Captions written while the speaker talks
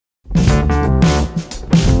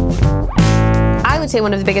would say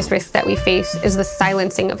one of the biggest risks that we face is the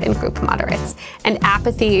silencing of in-group moderates and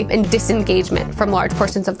apathy and disengagement from large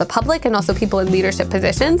portions of the public and also people in leadership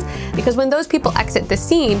positions. Because when those people exit the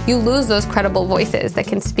scene, you lose those credible voices that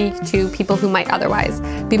can speak to people who might otherwise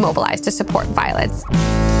be mobilized to support violence.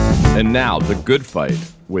 And now, The Good Fight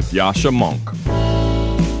with Yascha Mounk.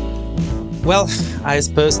 Well, I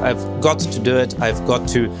suppose I've got to do it. I've got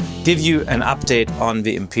to give you an update on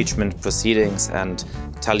the impeachment proceedings and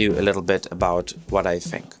tell you a little bit about what I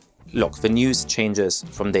think. Look, the news changes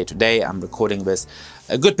from day to day. I'm recording this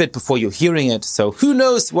a good bit before you're hearing it, so who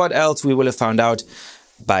knows what else we will have found out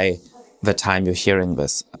by the time you're hearing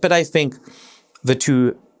this. But I think the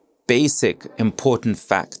two basic important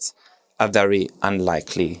facts are very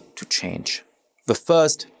unlikely to change. The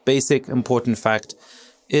first basic important fact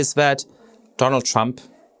is that Donald Trump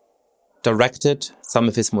directed some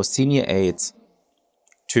of his most senior aides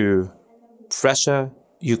to pressure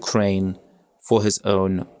Ukraine for his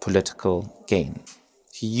own political gain.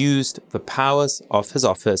 He used the powers of his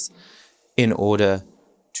office in order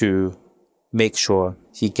to make sure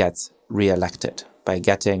he gets re-elected by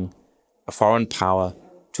getting a foreign power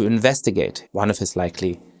to investigate one of his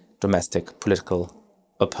likely domestic political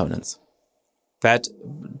opponents. That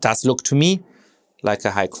does look to me like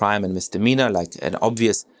a high crime and misdemeanor, like an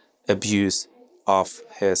obvious abuse of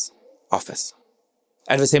his office.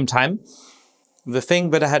 At the same time, the thing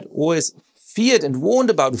that I had always feared and warned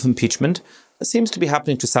about with impeachment seems to be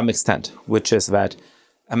happening to some extent, which is that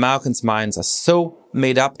Americans' minds are so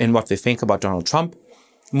made up in what they think about Donald Trump.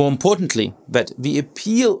 More importantly, that the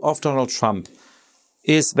appeal of Donald Trump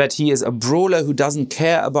is that he is a brawler who doesn't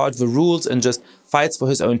care about the rules and just fights for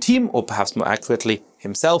his own team, or perhaps more accurately,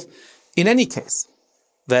 himself. In any case,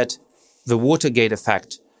 that the Watergate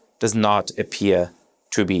effect does not appear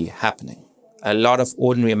to be happening. A lot of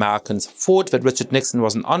ordinary Americans thought that Richard Nixon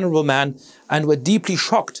was an honorable man and were deeply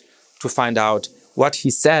shocked to find out what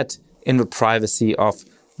he said in the privacy of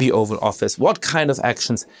the Oval Office, what kind of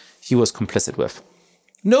actions he was complicit with.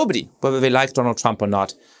 Nobody, whether they like Donald Trump or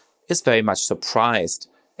not, is very much surprised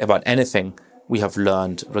about anything we have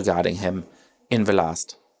learned regarding him in the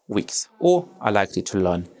last weeks, or are likely to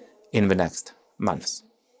learn in the next months.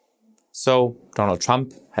 So Donald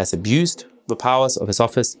Trump has abused the powers of his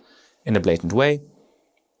office in a blatant way.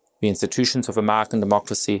 The institutions of American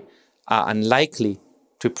democracy are unlikely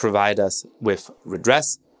to provide us with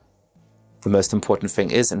redress. The most important thing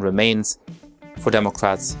is and remains for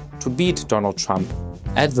Democrats to beat Donald Trump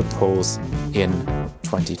at the polls in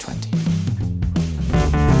 2020.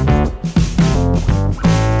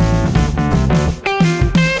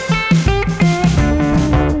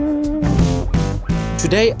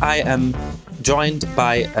 Today I am joined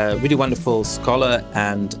by a really wonderful scholar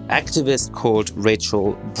and activist called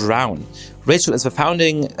Rachel Brown. Rachel is the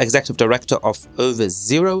founding executive director of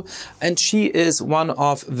OverZero, and she is one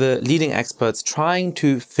of the leading experts trying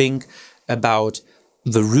to think about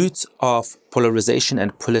the roots of polarization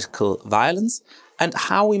and political violence and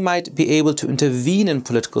how we might be able to intervene in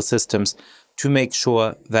political systems to make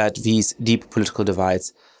sure that these deep political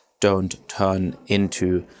divides don't turn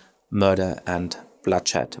into murder and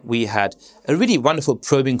bloodshed. We had a really wonderful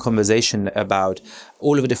probing conversation about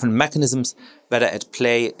all of the different mechanisms that are at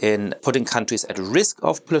play in putting countries at risk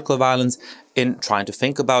of political violence, in trying to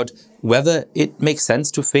think about whether it makes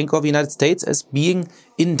sense to think of the United States as being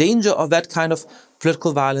in danger of that kind of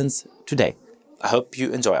political violence today. I hope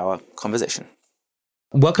you enjoy our conversation.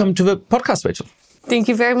 Welcome to the podcast, Rachel. Thank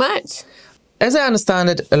you very much. As I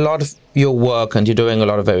understand it, a lot of your work, and you're doing a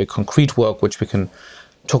lot of very concrete work, which we can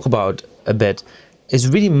talk about a bit, is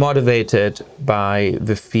really motivated by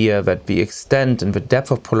the fear that the extent and the depth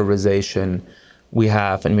of polarization we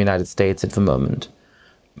have in the United States at the moment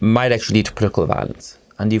might actually lead to political violence.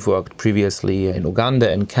 And you've worked previously in Uganda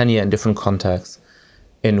and Kenya in different contexts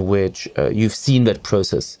in which you've seen that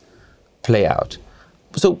process play out.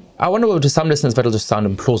 So I wonder, to some listeners, that'll just sound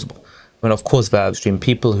implausible. I mean, of course, there are extreme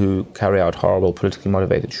people who carry out horrible politically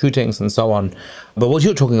motivated shootings and so on. But what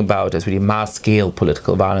you're talking about is really mass-scale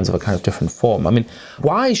political violence of a kind of different form. I mean,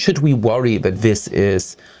 why should we worry that this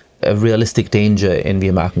is a realistic danger in the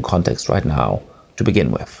American context right now to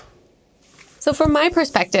begin with? So from my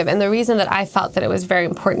perspective, and the reason that I felt that it was very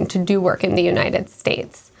important to do work in the United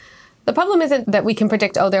States, the problem isn't that we can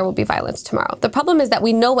predict, there will be violence tomorrow. The problem is that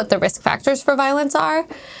we know what the risk factors for violence are.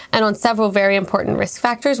 And on several very important risk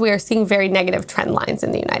factors, we are seeing very negative trend lines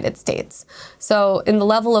in the United States. So in the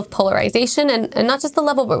level of polarization, and not just the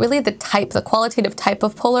level, but really the qualitative type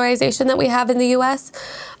of polarization that we have in the US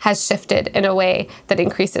has shifted in a way that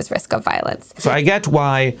increases risk of violence. So I get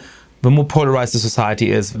why the more polarized the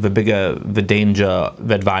society is, the bigger the danger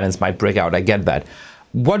that violence might break out. I get that.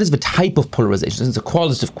 What is the type of polarization? It's a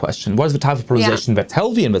qualitative question. What is the type of polarization that's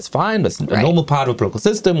healthy and that's fine, that's a normal part of a political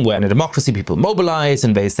system, where in a democracy people mobilize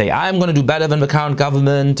and they say, I'm going to do better than the current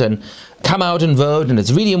government and come out and vote, and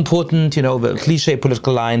it's really important, the cliche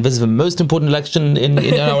political line, this is the most important election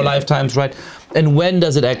in our lifetimes, right? And when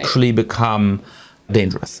does it actually become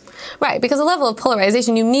dangerous? Right, because a level of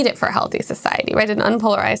polarization, you need it for a healthy society, right? An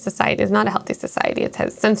unpolarized society is not a healthy society. It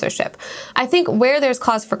has censorship. I think where there's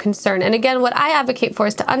cause for concern, and again, what I advocate for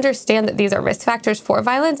is to understand that these are risk factors for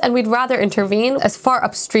violence, and we'd rather intervene as far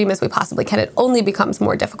upstream as we possibly can. It only becomes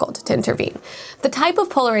more difficult to intervene. The type of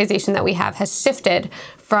polarization that we have has shifted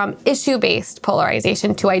from issue-based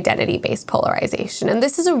polarization to identity-based polarization. And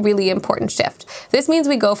this is a really important shift. This means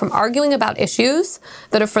we go from arguing about issues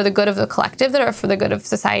that are for the good of the collective, that are for the good of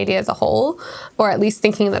society as a whole, or at least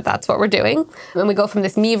thinking that that's what we're doing. And we go from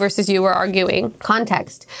this me versus you, we're arguing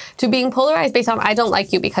context, to being polarized based on I don't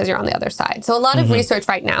like you because you're on the other side. So a lot of research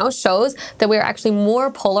right now shows that we're actually more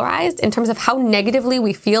polarized in terms of how negatively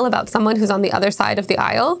we feel about someone who's on the other side of the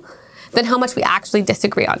aisle than how much we actually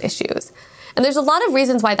disagree on issues. And there's a lot of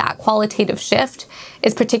reasons why that qualitative shift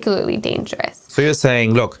is particularly dangerous. So you're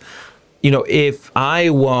saying, look, if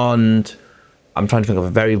I'm trying to think of a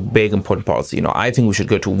very big, important policy. I think we should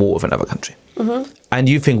go to war with another country. Mm-hmm. And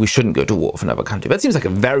you think we shouldn't go to war with another country. That seems like a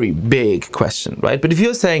very big question, right? But if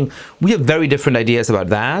you're saying we have very different ideas about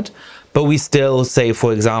that, but we still say,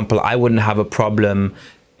 for example, I wouldn't have a problem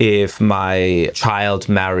if my child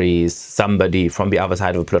marries somebody from the other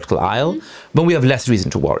side of a political aisle, then we have less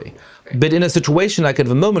reason to worry. But in a situation like at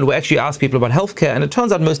the moment, we actually ask people about healthcare, and it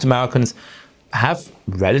turns out most Americans have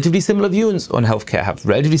relatively similar views on healthcare, have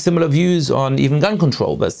relatively similar views on even gun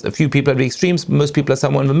control. There's a few people at the extremes, most people are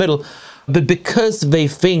somewhere in the middle. But because they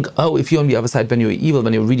think, if you're on the other side, then you're evil,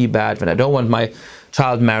 then you're really bad, then I don't want my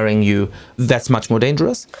child marrying you, that's much more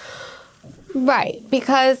dangerous? Right,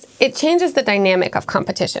 because it changes the dynamic of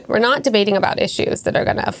competition. We're not debating about issues that are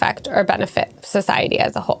going to affect or benefit society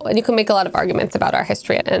as a whole. And you can make a lot of arguments about our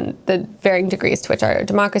history and the varying degrees to which our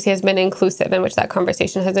democracy has been inclusive, in which that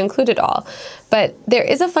conversation has included all. But there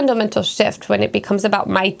is a fundamental shift when it becomes about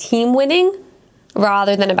my team winning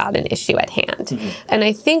rather than about an issue at hand. Mm-hmm. And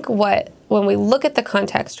I think when we look at the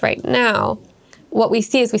context right now, what we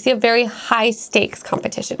see is a very high stakes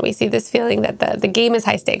competition. We see this feeling that the game is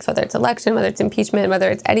high stakes, whether it's election, whether it's impeachment,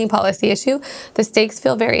 whether it's any policy issue, the stakes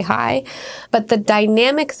feel very high. But the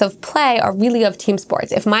dynamics of play are really of team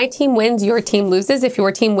sports. If my team wins, your team loses. If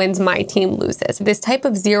your team wins, my team loses. This type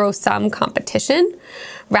of zero-sum competition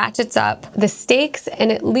ratchets up the stakes, and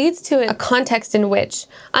it leads to a context in which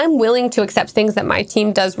I'm willing to accept things that my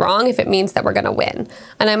team does wrong if it means that we're going to win.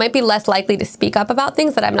 And I might be less likely to speak up about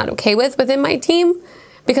things that I'm not okay with within my team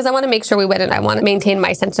because I want to make sure we win and I want to maintain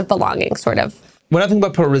my sense of belonging, sort of. When I think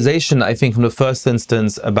about polarization, I think in the first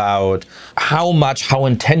instance about how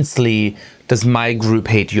intensely does my group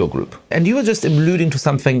hate your group? And you were just alluding to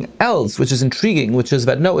something else, which is intriguing, which is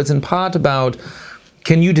that, no, it's in part about,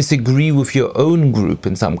 can you disagree with your own group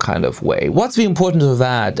in some kind of way? What's the importance of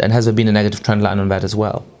that, and has there been a negative trend line on that as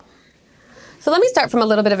well? So let me start from a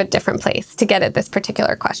little bit of a different place to get at this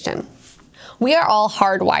particular question. We are all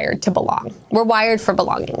hardwired to belong. We're wired for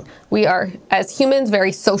belonging. We are, as humans,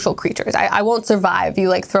 very social creatures. I won't survive.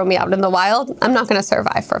 You throw me out in the wild, I'm not going to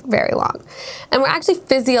survive for very long. And we're actually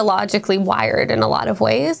physiologically wired in a lot of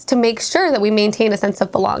ways to make sure that we maintain a sense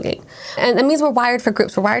of belonging. And that means we're wired for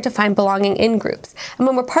groups. We're wired to find belonging in groups. And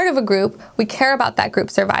when we're part of a group, we care about that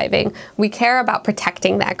group surviving. We care about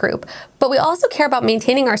protecting that group. But we also care about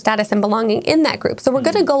maintaining our status and belonging in that group. So we're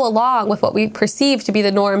going to go along with what we perceive to be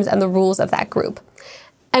the norms and the rules of that group.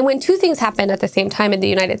 And when two things happen at the same time in the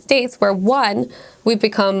United States, where one, we've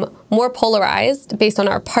become more polarized based on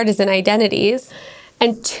our partisan identities,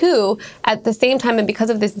 and two, at the same time, and because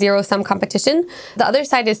of this zero-sum competition, the other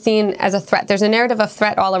side is seen as a threat. There's a narrative of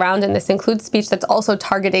threat all around, and this includes speech that's also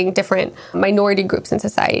targeting different minority groups in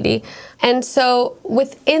society. And so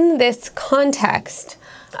within this context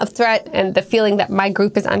of threat and the feeling that my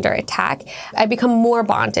group is under attack, I become more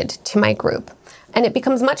bonded to my group. And it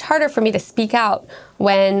becomes much harder for me to speak out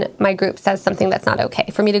when my group says something that's not okay,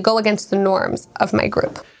 for me to go against the norms of my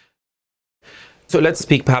group. So let's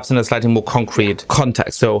speak perhaps in a slightly more concrete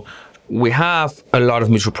context. So we have a lot of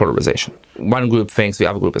mutual polarization. One group thinks the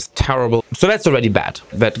other group is terrible. So that's already bad.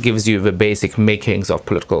 That gives you the basic makings of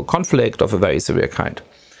political conflict of a very severe kind.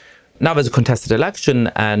 Now there's a contested election,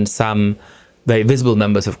 and some very visible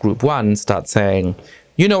members of Group 1 start saying,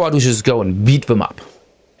 you know what, we should just go and beat them up.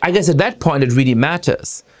 I guess at that point it really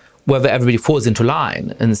matters whether everybody falls into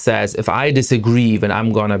line and says, if I disagree, then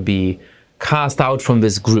I'm going to be cast out from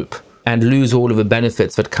this group and lose all of the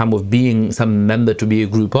benefits that come with being some member to be a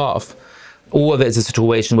group of. Or there's a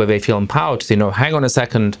situation where they feel empowered to say, no, hang on a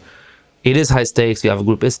second, it is high stakes, the other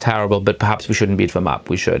group is terrible, but perhaps we shouldn't beat them up.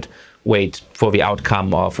 We should wait for the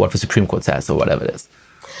outcome of what the Supreme Court says or whatever it is.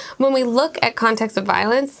 When we look at context of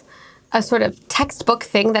violence, a sort of textbook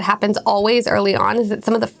thing that happens always early on is that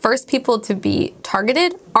some of the first people to be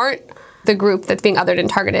targeted aren't the group that's being othered and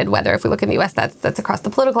targeted, whether if we look in the US that's across the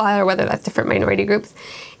political aisle or whether that's different minority groups.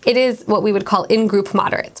 It is what we would call in-group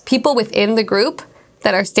moderates, people within the group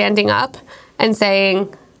that are standing up and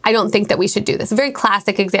saying, I don't think that we should do this. A very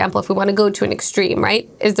classic example, if we want to go to an extreme, right,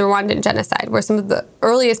 is the Rwandan genocide, where some of the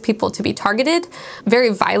earliest people to be targeted very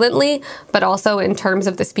violently, but also in terms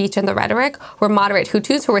of the speech and the rhetoric, were moderate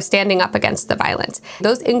Hutus who were standing up against the violence.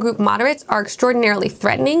 Those in-group moderates are extraordinarily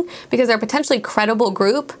threatening because they're a potentially credible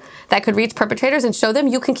group that could reach perpetrators and show them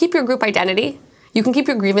you can keep your group identity, you can keep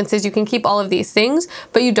your grievances, you can keep all of these things,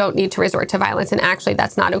 but you don't need to resort to violence. And actually,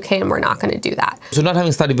 that's not okay, and we're not going to do that. So not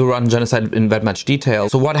having studied the Rwandan genocide in that much detail,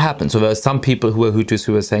 so what happened? So there were some people who were Hutus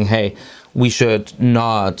who were saying, hey, we should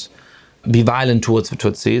not be violent towards the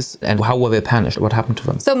Tutsis, and how were they punished? What happened to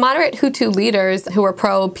them? So moderate Hutu leaders who were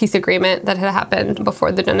pro-peace agreement that had happened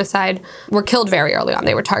before the genocide were killed very early on.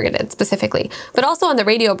 They were targeted specifically. But also on the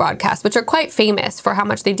radio broadcasts, which are quite famous for how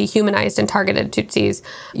much they dehumanized and targeted Tutsis,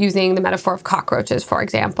 using the metaphor of cockroaches, for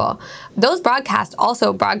example. Those broadcasts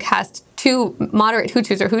also broadcast to moderate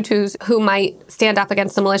Hutus or Hutus who might stand up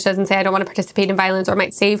against the militias and say, I don't want to participate in violence, or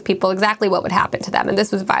might save people, exactly what would happen to them. And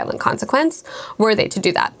this was violent consequence were they to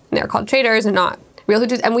do that. And they're called traitors and not real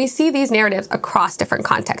Hutus. And we see these narratives across different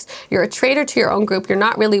contexts. You're a traitor to your own group. You're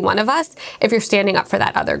not really one of us if you're standing up for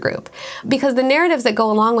that other group. Because the narratives that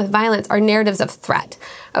go along with violence are narratives of threat.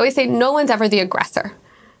 I always say no one's ever the aggressor.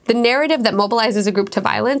 The narrative that mobilizes a group to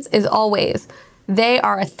violence is always, they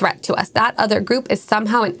are a threat to us. That other group is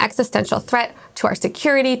somehow an existential threat to our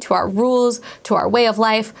security, to our rules, to our way of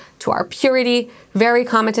life, to our purity. Very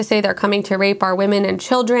common to say they're coming to rape our women and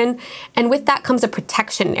children. And with that comes a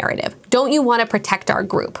protection narrative. Don't you want to protect our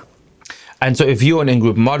group? And so if you're an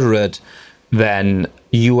in-group moderate, then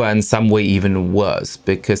you are in some way even worse,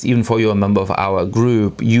 because even for you're a member of our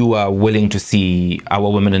group, you are willing to see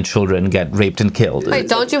our women and children get raped and killed. Right.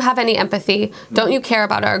 Don't you have any empathy? Don't you care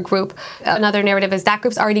about our group? Another narrative is that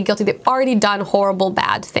group's already guilty. They've already done horrible,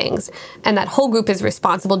 bad things. And that whole group is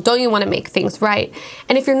responsible. Don't you want to make things right?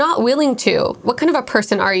 And if you're not willing to, what kind of a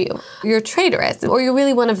person are you? You're traitorous, or you're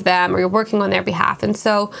really one of them, or you're working on their behalf. And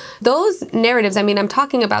so those narratives, I mean, I'm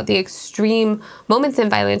talking about the extreme moments in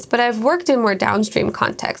violence, but I've worked in more downstream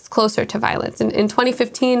contexts, closer to violence. In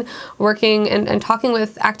 2015, working and talking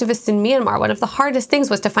with activists in Myanmar, one of the hardest things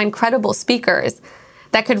was to find credible speakers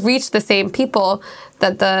that could reach the same people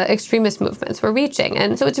that the extremist movements were reaching.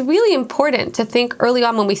 And so it's really important to think early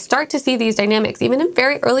on, when we start to see these dynamics, even in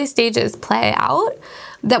very early stages, play out,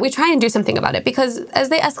 that we try and do something about it, because as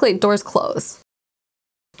they escalate, doors close.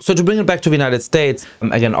 So to bring it back to the United States,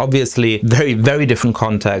 again, obviously very, very different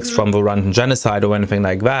context from the Rwandan genocide or anything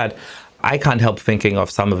like that. I can't help thinking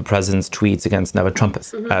of some of the president's tweets against Never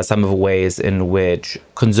Trumpers, some of the ways in which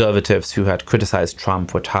conservatives who had criticized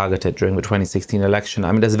Trump were targeted during the 2016 election.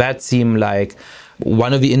 I mean, does that seem like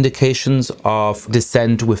one of the indications of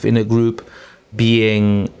dissent within a group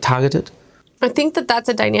being targeted? I think that that's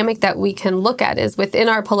a dynamic that we can look at, is within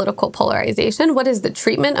our political polarization, what is the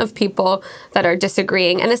treatment of people that are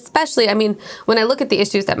disagreeing? And especially, I mean, when I look at the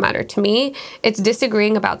issues that matter to me, it's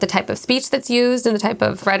disagreeing about the type of speech that's used and the type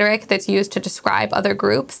of rhetoric that's used to describe other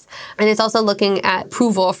groups. And it's also looking at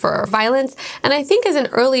approval for violence. And I think as an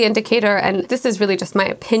early indicator, and this is really just my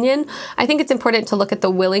opinion, I think it's important to look at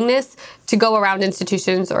the willingness to go around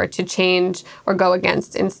institutions or to change or go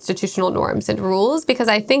against institutional norms and rules, because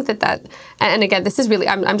I think that and again, this is really,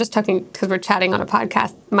 I'm just talking because we're chatting on a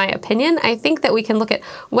podcast, my opinion. I think that we can look at,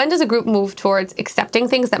 when does a group move towards accepting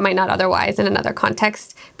things that might not otherwise in another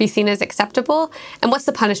context be seen as acceptable? And what's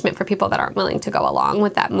the punishment for people that aren't willing to go along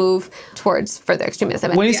with that move towards further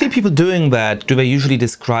extremism? When you see people doing that, do they usually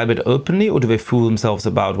describe it openly, or do they fool themselves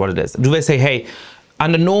about what it is? Do they say, hey,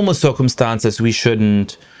 under normal circumstances, we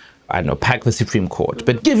shouldn't, I don't know, pack the Supreme Court,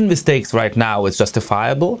 but given the stakes right now, it's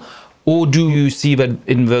justifiable? Or do you see that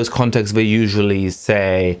in those contexts they usually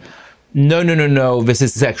say, no, this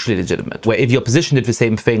is actually legitimate? Where if the opposition did the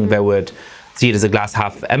same thing, they would see it as a glass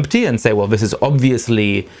half empty and say, well, this is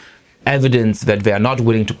obviously evidence that they are not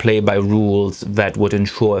willing to play by rules that would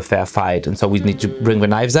ensure a fair fight, and so we need to bring the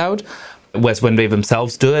knives out. Whereas when they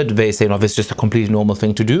themselves do it, they say, no, this is just a completely normal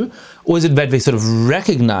thing to do? Or is it that they sort of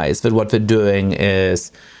recognize that what they're doing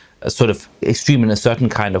is sort of extreme in a certain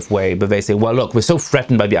kind of way, but they say, well, look, we're so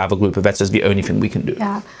threatened by the other group, but that's just the only thing we can do.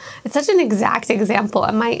 Yeah. It's such an exact example,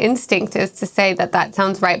 and my instinct is to say that that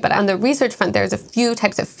sounds right. But on the research front, there's a few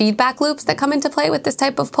types of feedback loops that come into play with this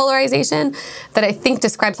type of polarization that I think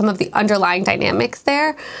describe some of the underlying dynamics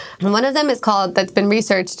there. And one of them is that's been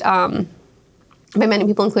researched by many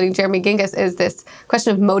people, including Jeremy Gingiss, is this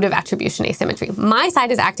question of motive attribution asymmetry. My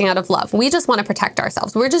side is acting out of love. We just want to protect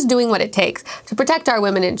ourselves. We're just doing what it takes to protect our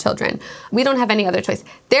women and children. We don't have any other choice.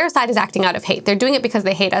 Their side is acting out of hate. They're doing it because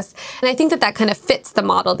they hate us. And I think that kind of fits the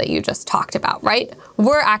model that you just talked about, right?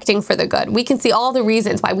 We're acting for the good. We can see all the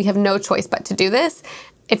reasons why we have no choice but to do this.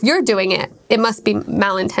 If you're doing it, it must be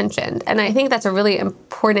malintentioned. And I think that's a really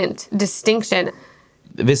important distinction.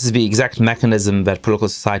 This is the exact mechanism that political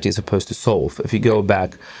society is supposed to solve. If you go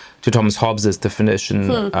back to Thomas Hobbes's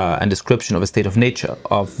definition and description of a state of nature,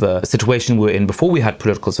 of the situation we're in before we had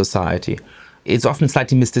political society, it's often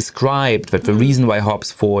slightly misdescribed that the reason why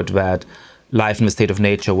Hobbes thought that life in the state of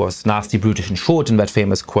nature was nasty, brutish, and short in that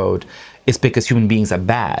famous quote is because human beings are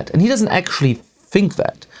bad. And he doesn't actually think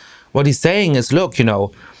that. What he's saying is, look,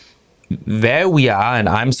 there we are, and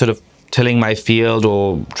I'm sort of tilling my field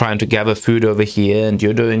or trying to gather food over here, and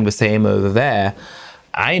you're doing the same over there.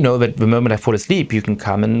 I know that the moment I fall asleep, you can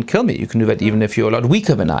come and kill me. You can do that even if you're a lot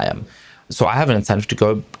weaker than I am. So I have an incentive to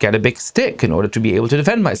go get a big stick in order to be able to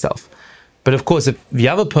defend myself. But of course, if the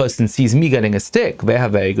other person sees me getting a stick, they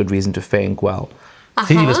have very good reason to think, well,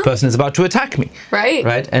 clearly this person is about to attack me.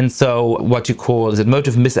 Right? And so what you call, is it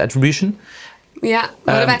motive misattribution? Yeah,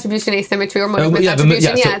 motive attribution asymmetry or motive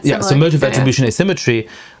misattribution. So motive attribution asymmetry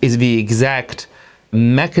is the exact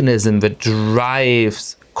mechanism that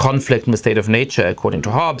drives conflict in the state of nature, according to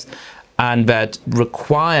Hobbes, and that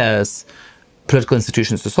requires political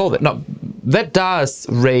institutions to solve it. Now, that does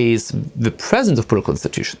raise the presence of political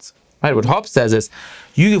institutions. Right? What Hobbes says is,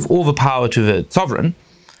 you give all the power to the sovereign,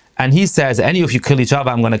 and he says, any of you kill each other,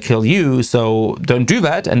 I'm going to kill you, so don't do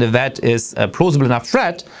that. And if that is a plausible enough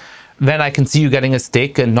threat, then I can see you getting a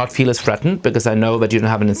stick and not feel as threatened because I know that you don't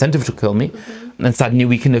have an incentive to kill me. And suddenly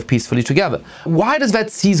we can live peacefully together. Why does that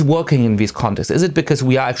cease working in these contexts? Is it because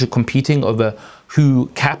we are actually competing over who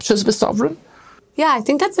captures the sovereign? Yeah, I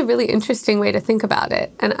think that's a really interesting way to think about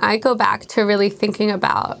it. And I go back to really thinking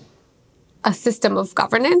about a system of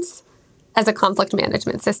governance as a conflict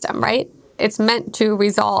management system, right? It's meant to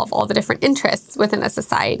resolve all the different interests within a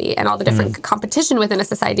society and all the different competition within a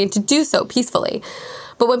society, and to do so peacefully.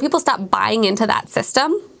 But when people stop buying into that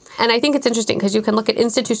system, and I think it's interesting because you can look at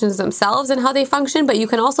institutions themselves and how they function, but you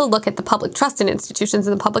can also look at the public trust in institutions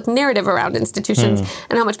and the public narrative around institutions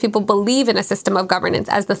and how much people believe in a system of governance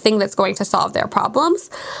as the thing that's going to solve their problems.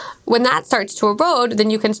 When that starts to erode,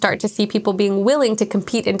 then you can start to see people being willing to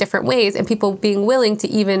compete in different ways and people being willing to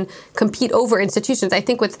even compete over institutions. I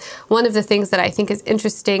think with one of the things that I think is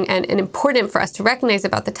interesting and important for us to recognize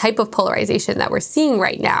about the type of polarization that we're seeing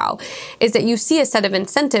right now is that you see a set of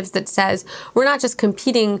incentives that says we're not just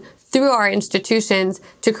competing through our institutions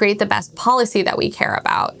to create the best policy that we care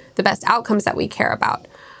about, the best outcomes that we care about.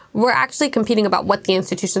 We're actually competing about what the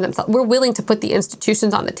institutions themselves, we're willing to put the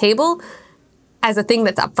institutions on the table as a thing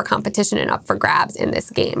that's up for competition and up for grabs in this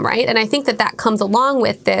game, right? And I think that that comes along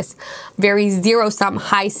with this very zero-sum,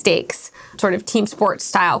 high-stakes sort of team sports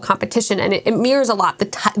style competition. And it mirrors a lot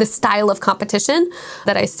the style of competition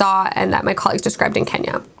that I saw and that my colleagues described in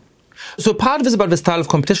Kenya. So part of it is about the style of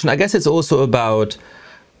competition. I guess it's also about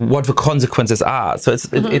what the consequences are. So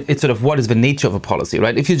it's sort of what is the nature of a policy,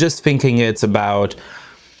 right? If you're just thinking it's about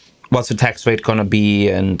what's the tax rate going to be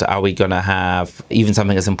and are we going to have even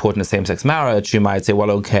something as important as same-sex marriage, you might say, well,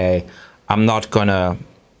 okay, I'm not going to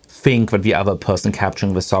think that the other person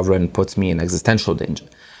capturing the sovereign puts me in existential danger.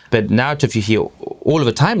 But narrative you hear all of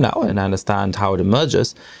the time now, and I understand how it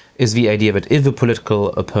emerges, is the idea that if a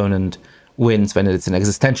political opponent wins, then it's an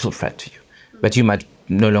existential threat to you, that you might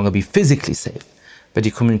no longer be physically safe, that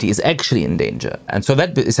your community is actually in danger. And so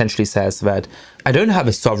that essentially says that I don't have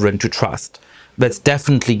a sovereign to trust that's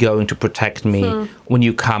definitely going to protect me when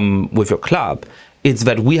you come with your club. It's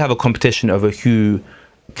that we have a competition over who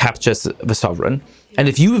captures the sovereign. And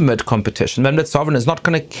if you admit competition, then that sovereign is not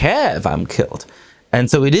going to care if I'm killed. And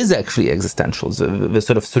so it is actually existential. So the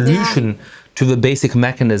sort of solution to the basic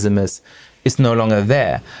mechanism is no longer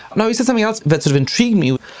there. Now, you said something else that sort of intrigued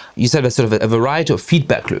me. You said there's sort of a variety of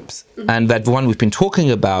feedback loops. And that one we've been talking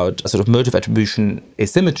about, sort of motive attribution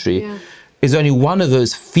asymmetry, is only one of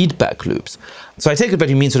those feedback loops. So I take it that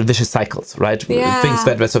you mean sort of vicious cycles, right? Things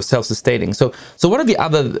that are sort of self-sustaining. So what are the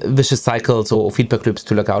other vicious cycles or feedback loops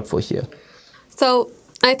to look out for here? So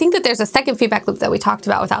I think that there's a second feedback loop that we talked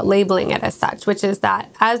about without labeling it as such, which is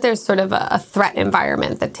that as there's sort of a threat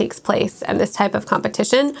environment that takes place and this type of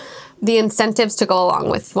competition, the incentives to go along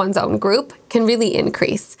with one's own group can really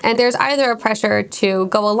increase. And there's either a pressure to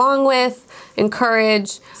go along with,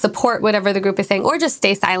 encourage, support whatever the group is saying, or just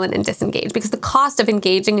stay silent and disengage, because the cost of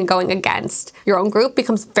engaging and going against your own group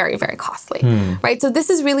becomes very, very costly, right? So this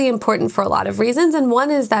is really important for a lot of reasons. And one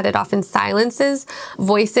is that it often silences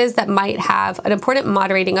voices that might have an important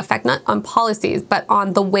moderating effect, not on policies, but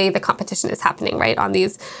on the way the competition is happening, right? On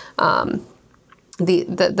these,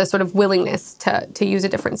 the sort of willingness to use a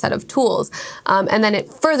different set of tools. And then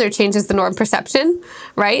it further changes the norm perception,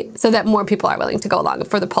 right? So that more people are willing to go along and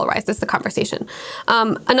further polarize the conversation.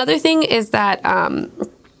 Another thing is that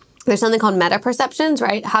there's something called meta-perceptions,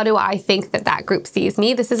 right? How do I think that group sees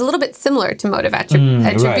me? This is a little bit similar to motive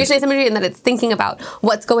attribution asymmetry in that it's thinking about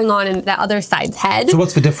what's going on in that other side's head. So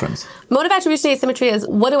what's the difference? Motive attribution asymmetry is,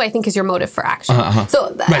 what do I think is your motive for action?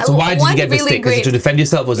 So why did you get this stick? Is it to defend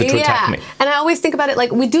yourself or is it to attack me? And I always think about it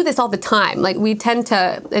like we do this all the time. Like we tend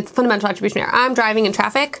to, it's fundamental attribution error. I'm driving in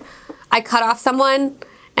traffic, I cut off someone,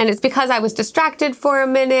 and it's because I was distracted for a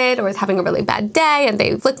minute or was having a really bad day and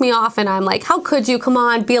they flick me off and I'm like, how could you? Come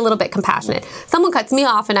on, be a little bit compassionate. Someone cuts me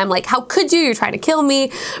off and I'm like, how could you? You're trying to kill me.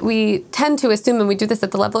 We tend to assume, and we do this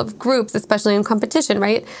at the level of groups, especially in competition,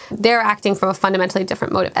 right? They're acting from a fundamentally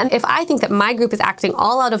different motive. And if I think that my group is acting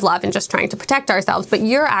all out of love and just trying to protect ourselves, but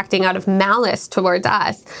you're acting out of malice towards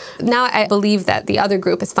us, now I believe that the other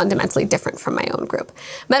group is fundamentally different from my own group.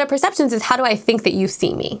 Meta-perceptions is, how do I think that you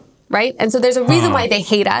see me? Right? And so there's a reason why they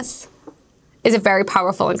hate us is a very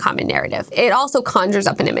powerful and common narrative. It also conjures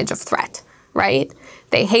up an image of threat, right?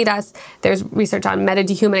 They hate us. There's research on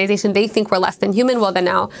meta-dehumanization. They think we're less than human. Well, then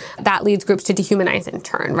now that leads groups to dehumanize in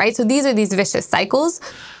turn, right? So these are these vicious cycles.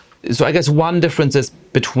 So I guess one difference is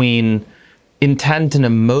between intent in a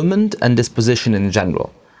moment and disposition in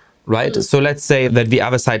general, right? So let's say that the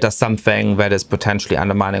other side does something that is potentially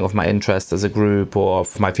undermining of my interest as a group or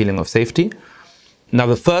of my feeling of safety. Now,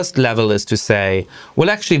 the first level is to say, well,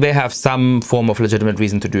 actually, they have some form of legitimate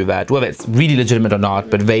reason to do that, whether it's really legitimate or not,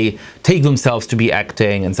 but they take themselves to be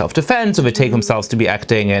acting in self-defense, or they take themselves to be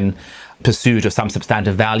acting in pursuit of some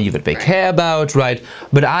substantive value that they care about, right?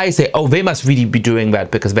 But I say, oh, they must really be doing that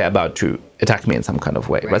because they're about to attack me in some kind of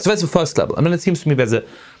way, right? So that's the first level. And then it seems to me there's a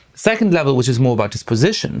second level, which is more about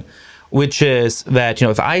disposition, which is that,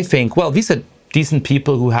 if I think, well, these are decent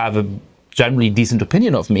people who have a generally decent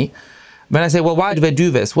opinion of me, when I say, well, why do they do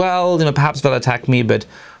this? Well, perhaps they'll attack me, but,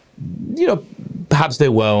 perhaps they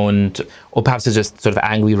won't, or perhaps they're just sort of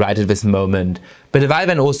angry right at this moment. But if I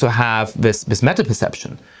then also have this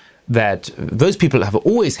meta-perception that those people have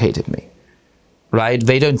always hated me, right?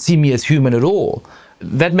 They don't see me as human at all.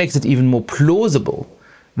 That makes it even more plausible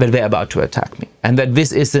that they're about to attack me. And that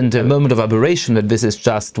this isn't a moment of aberration, that this is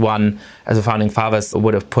just one, as the founding fathers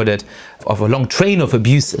would have put it, of a long train of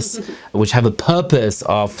abuses, which have a purpose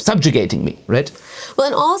of subjugating me, right? Well,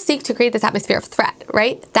 and all seek to create this atmosphere of threat,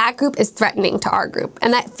 right? That group is threatening to our group.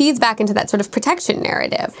 And that feeds back into that sort of protection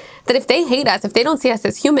narrative, that if they hate us, if they don't see us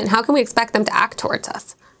as human, how can we expect them to act towards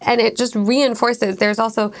us? And it just reinforces, there's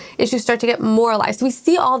also issues start to get moralized. So we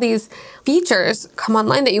see all these features come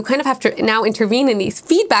online that you kind of have to now intervene in these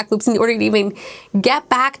feedback loops in order to even get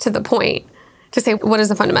back to the point to say, what is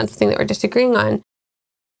the fundamental thing that we're disagreeing on?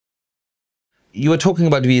 You were talking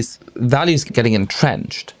about these values getting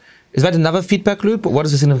entrenched. Is that another feedback loop? What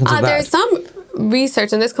is the significance of that? There's some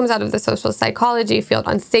research, and this comes out of the social psychology field,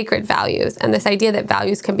 on sacred values and this idea that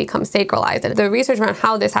values can become sacralized. And the research around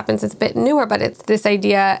how this happens is a bit newer, but it's this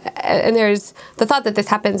idea, and there's the thought that this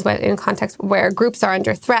happens in contexts where groups are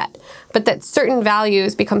under threat, but that certain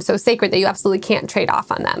values become so sacred that you absolutely can't trade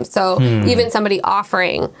off on them. So even somebody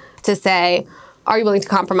offering to say, are you willing to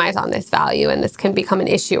compromise on this value, and this can become an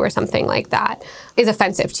issue or something like that, is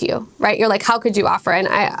offensive to you, right? You're like, how could you offer? And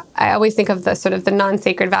I always think of the sort of the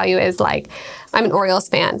non-sacred value as like, I'm an Orioles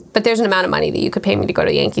fan, but there's an amount of money that you could pay me to go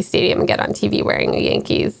to Yankee Stadium and get on TV wearing a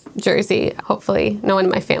Yankees jersey. Hopefully no one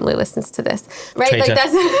in my family listens to this, right? Traitor. Like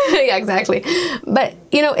that's, yeah, exactly. But,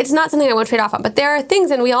 it's not something I won't trade off on. But there are things,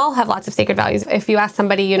 and we all have lots of sacred values. If you ask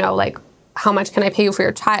somebody, like, how much can I pay you for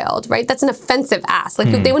your child, right? That's an offensive ask. Like,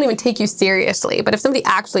 they wouldn't even take you seriously. But if somebody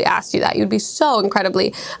actually asked you that, you'd be so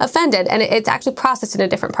incredibly offended. And it's actually processed in a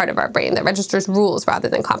different part of our brain that registers rules rather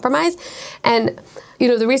than compromise. And,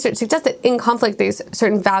 the research suggests that in conflict, these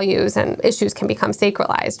certain values and issues can become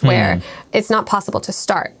sacralized, where it's not possible to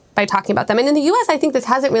start by talking about them. And in the US, I think this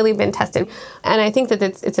hasn't really been tested. And I think that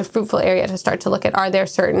it's a fruitful area to start to look at, are there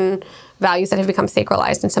certain values that have become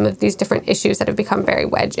sacralized in some of these different issues that have become very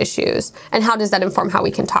wedge issues? And how does that inform how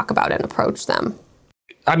we can talk about and approach them?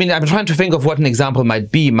 I mean, I'm trying to think of what an example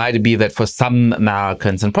might be. Might it be that for some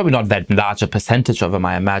Americans, and probably not that large a percentage of them,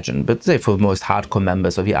 I imagine, but say for most hardcore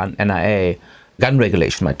members of the NRA, gun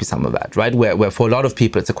regulation might be some of that, right? Where for a lot of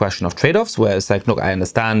people, it's a question of trade-offs, where it's like, look, I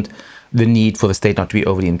understand the need for the state not to be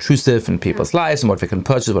overly intrusive in people's lives and what they can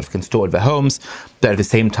purchase, what they can store at their homes. But at the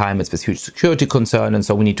same time, it's this huge security concern. And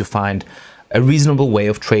so we need to find a reasonable way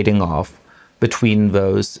of trading off between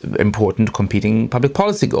those important competing public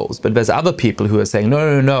policy goals. But there's other people who are saying,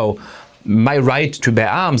 no, my right to bear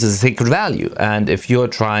arms is a sacred value. And if you're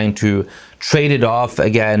trying to trade it off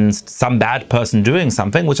against some bad person doing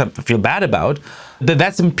something, which I feel bad about,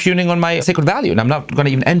 that's impugning on my sacred value. And I'm not going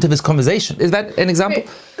to even enter this conversation. Is that an example?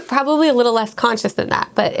 Probably a little less conscious than that.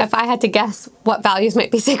 But if I had to guess what values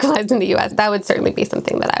might be sacralized in the US, that would certainly be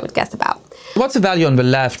something that I would guess about. What's the value on the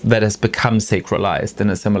left that has become sacralized in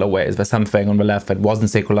a similar way? Is there something on the left that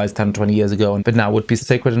wasn't sacralized 10, 20 years ago, but now would be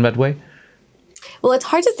sacred in that way? Well, it's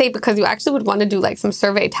hard to say because you actually would want to do like some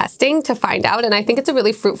survey testing to find out. And I think it's a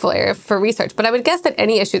really fruitful area for research. But I would guess that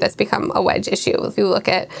any issue that's become a wedge issue, if you look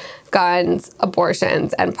at guns,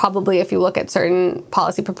 abortions, and probably if you look at certain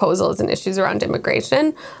policy proposals and issues around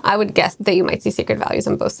immigration, I would guess that you might see sacred values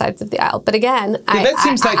on both sides of the aisle. But again,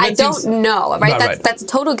 I don't know, right? That's a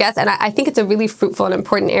total guess. And I think it's a really fruitful and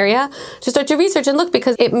important area to start to research and look,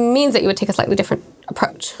 because it means that you would take a slightly different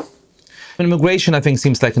approach. Immigration, I think,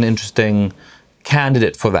 seems like an interesting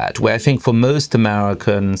candidate for that, where I think for most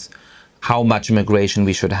Americans, how much immigration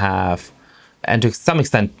we should have, and to some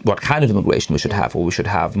extent, what kind of immigration we should have, or we should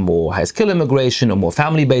have more high-skill immigration, or more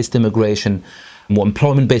family-based immigration, more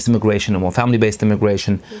employment-based immigration, or more family-based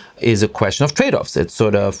immigration, is a question of trade-offs. It's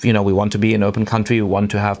sort of, we want to be an open country, we want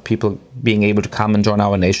to have people being able to come and join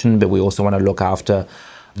our nation, but we also want to look after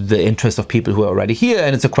the interests of people who are already here.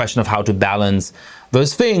 And it's a question of how to balance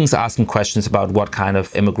those things, asking questions about what kind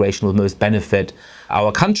of immigration will most benefit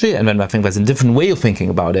our country. And then I think there's a different way of thinking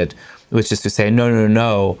about it, which is to say,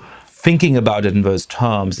 no. Thinking about it in those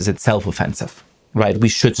terms is itself offensive, right? We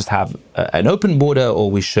should just have an open border, or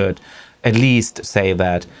we should at least say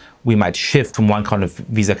that we might shift from one kind of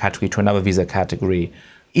visa category to another visa category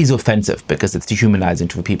is offensive because it's dehumanizing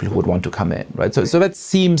to the people who would want to come in, right? So that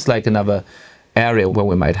seems like another area where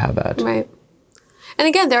we might have that. Right. And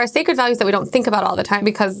again, there are sacred values that we don't think about all the time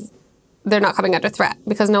because they're not coming under threat,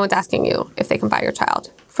 because no one's asking you if they can buy your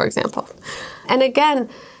child, for example. And again,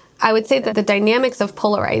 I would say that the dynamics of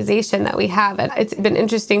polarization that we have, and it's been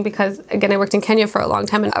interesting because, again, I worked in Kenya for a long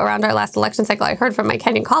time, and around our last election cycle, I heard from my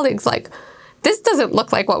Kenyan colleagues, like, this doesn't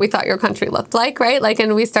look like what we thought your country looked like, right? Like,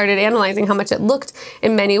 and we started analyzing how much it looked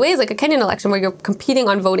in many ways like a Kenyan election where you're competing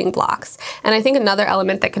on voting blocks. And I think another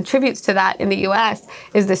element that contributes to that in the US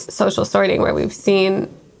is this social sorting, where we've seen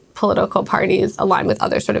political parties align with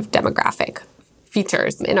other sort of demographic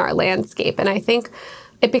features in our landscape. And I think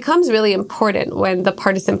it becomes really important when the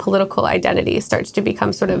partisan political identity starts to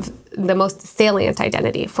become sort of the most salient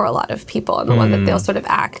identity for a lot of people, and the one that they'll sort of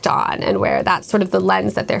act on, and where that's sort of the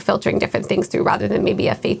lens that they're filtering different things through, rather than maybe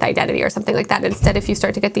a faith identity or something like that. Instead, if you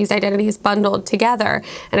start to get these identities bundled together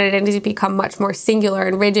and identities become much more singular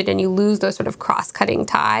and rigid, and you lose those sort of cross-cutting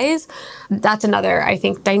ties, that's another, I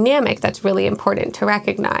think, dynamic that's really important to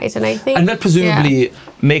recognize. And I think, and that presumably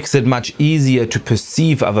makes it much easier to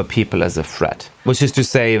perceive other people as a threat, which is to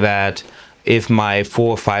say that if my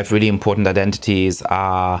 4 or 5 really important identities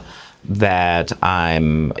are that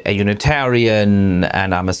I'm a Unitarian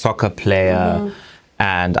and I'm a soccer player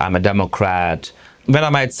and I'm a Democrat, then I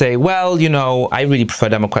might say, well, I really prefer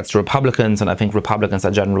Democrats to Republicans, and I think Republicans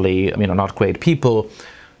are generally, not great people.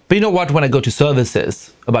 But you know what? When I go to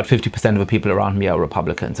services, about 50% of the people around me are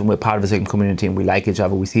Republicans, and we're part of the same community, and we like each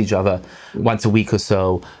other, we see each other once a week or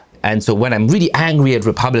so. And so when I'm really angry at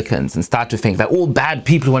Republicans and start to think that all bad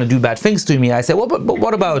people want to do bad things to me, I say, well, but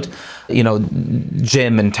what about,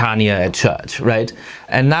 Jim and Tanya at church, right?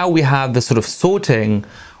 And now we have this sort of sorting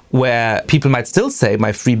where people might still say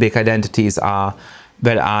my 3 big identities are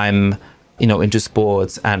that I'm, into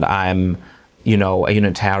sports, and I'm, a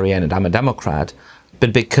Unitarian, and I'm a Democrat.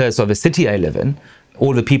 But because of the city I live in,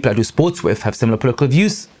 all the people I do sports with have similar political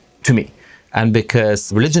views to me. And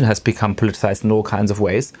because religion has become politicized in all kinds of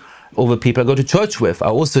ways, all the people I go to church with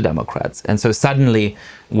are also Democrats. And so suddenly,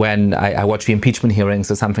 when I watch the impeachment hearings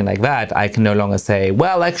or something like that, I can no longer say,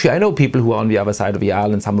 well, actually, I know people who are on the other side of the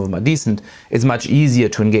aisle, and some of them are decent. It's much easier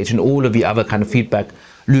to engage in all of the other kind of feedback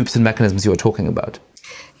loops and mechanisms you were talking about.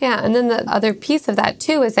 Yeah, and then the other piece of that,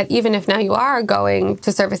 too, is that even if now you are going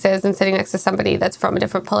to services and sitting next to somebody that's from a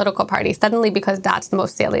different political party, suddenly, because that's the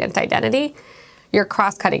most salient identity, your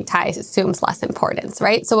cross-cutting ties assumes less importance,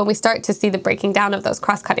 right? So when we start to see the breaking down of those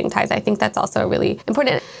cross-cutting ties, I think that's also really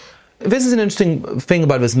important. This is an interesting thing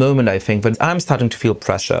about this moment, I think, when I'm starting to feel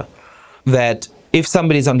pressure that if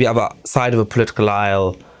somebody's on the other side of a political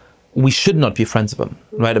aisle, we should not be friends with them,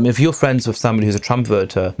 right? I mean, if you're friends with somebody who's a Trump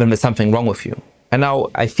voter, then there's something wrong with you. And now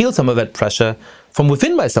I feel some of that pressure from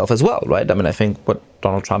within myself as well, right? I mean, I think what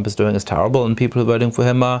Donald Trump is doing is terrible, and people who are voting for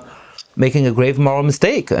him are making a grave moral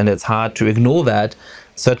mistake. And it's hard to ignore that,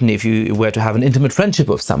 certainly if you were to have an intimate friendship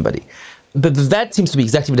with somebody. But that seems to be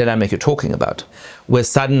exactly the dynamic you're talking about, where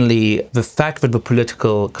suddenly the fact that the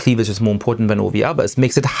political cleavage is more important than all the others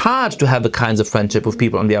makes it hard to have the kinds of friendship with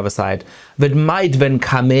people on the other side that might then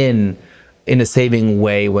come in a saving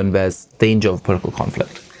way when there's danger of political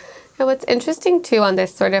conflict. And what's interesting, too, on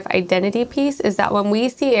this sort of identity piece is that when we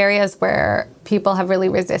see areas where people have really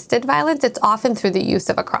resisted violence, it's often through the use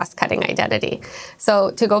of a cross-cutting identity. So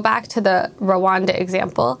to go back to the Rwanda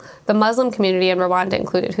example, the Muslim community in Rwanda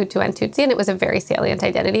included Hutu and Tutsi, and it was a very salient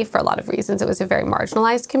identity for a lot of reasons. It was a very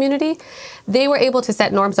marginalized community. They were able to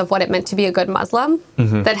set norms of what it meant to be a good Muslim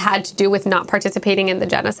that had to do with not participating in the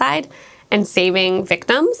genocide and saving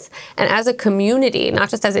victims. And as a community, not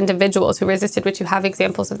just as individuals who resisted, which you have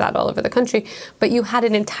examples of that all over the country, but you had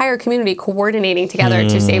an entire community coordinating together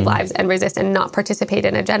to save lives and resist and not participate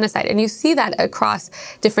in a genocide. And you see that across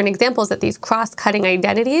different examples, that these cross-cutting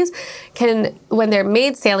identities can, when they're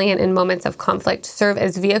made salient in moments of conflict, serve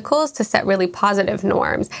as vehicles to set really positive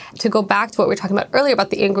norms. To go back to what we were talking about earlier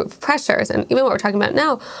about the in-group pressures, and even what we're talking about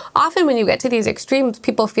now, often when you get to these extremes,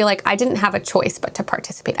 people feel like, I didn't have a choice but to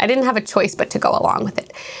participate. I didn't have a choice but to go along with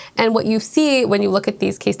it. And what you see when you look at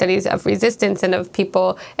these case studies of resistance and of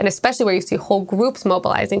people, and especially where you see whole groups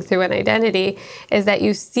mobilizing through an identity, is that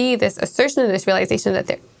you see this assertion and this realization that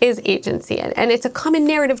there is agency. And it's a common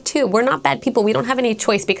narrative too. We're not bad people. We don't have any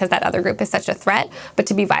choice because that other group is such a threat, but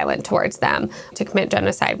to be violent towards them, to commit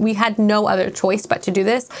genocide. We had no other choice but to do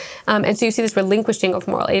this. And so you see this relinquishing of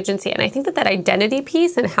moral agency. And I think that that identity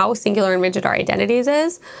piece and how singular and rigid our identities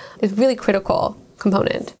is really critical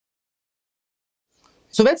component.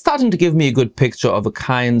 So that's starting to give me a good picture of the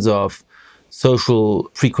kinds of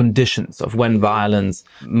social preconditions of when violence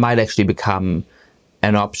might actually become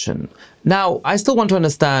an option. Now, I still want to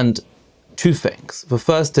understand two things. The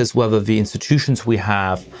first is whether the institutions we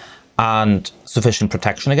have aren't sufficient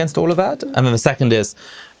protection against all of that. And then the second is,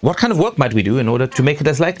 what kind of work might we do in order to make it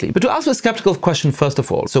less likely? But to ask a skeptical question, first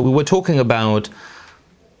of all, so we were talking about,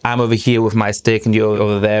 I'm over here with my stick and you're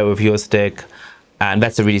over there with your stick. And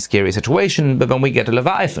that's a really scary situation. But then we get a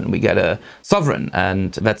Leviathan, we get a sovereign.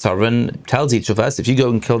 And that sovereign tells each of us, if you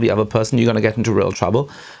go and kill the other person, you're going to get into real trouble.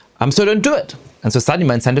 So don't do it. And so suddenly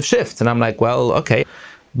my incentive shifts. And I'm like, well, okay,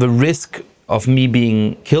 the risk of me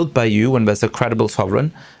being killed by you when there's a credible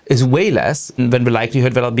sovereign is way less than the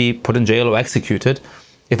likelihood that I'll be put in jail or executed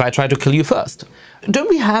if I try to kill you first. Don't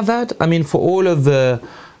we have that? I mean, for all of the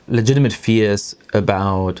legitimate fears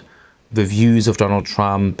about the views of Donald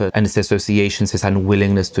Trump and his associations, his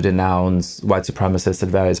unwillingness to denounce white supremacists at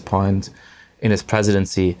various points in his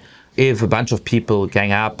presidency, if a bunch of people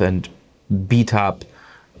gang up and beat up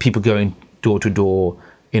people going door to door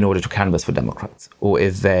in order to canvass for Democrats, or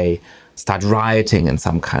if they start rioting in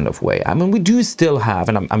some kind of way. I mean, we do still have,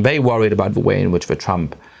 and I'm very worried about the way in which the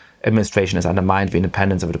Trump administration has undermined the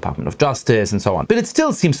independence of the Department of Justice and so on. But it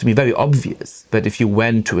still seems to be very obvious that if you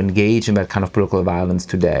went to engage in that kind of political violence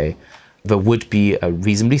today, there would be a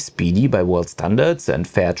reasonably speedy, by world standards, and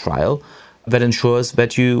fair trial that ensures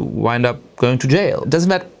that you wind up going to jail. Doesn't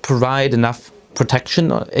that provide enough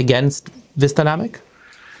protection against this dynamic?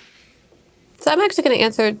 So I'm actually going to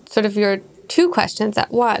answer sort of your two questions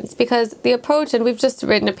at once, because the approach, and we've just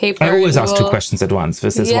written a paper. I always ask two questions at once.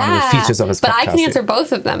 This is one of the features of this podcast. But I can answer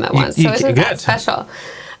both of them at once, so isn't that special?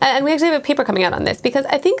 And we actually have a paper coming out on this, because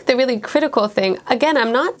I think the really critical thing, again,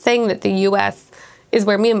 I'm not saying that the U.S. is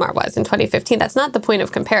where Myanmar was in 2015. That's not the point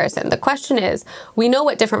of comparison. The question is, we know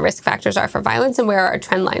what different risk factors are for violence and where are our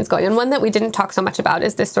trend lines going. And one that we didn't talk so much about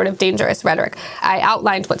is this sort of dangerous rhetoric. I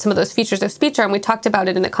outlined what some of those features of speech are, and we talked about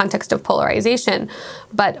it in the context of polarization.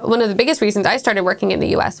 But one of the biggest reasons I started working in the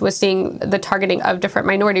U.S. was seeing the targeting of different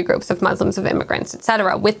minority groups, of Muslims, of immigrants, et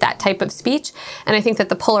cetera, with that type of speech. And I think that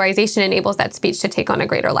the polarization enables that speech to take on a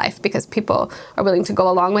greater life because people are willing to go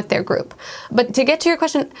along with their group. But to get to your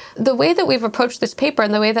question, the way that we've approached this paper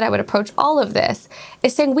and the way that I would approach all of this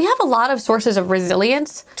is saying we have a lot of sources of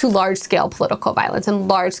resilience to large-scale political violence and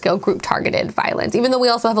large-scale group-targeted violence, even though we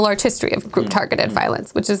also have a large history of group-targeted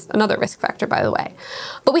violence, which is another risk factor, by the way.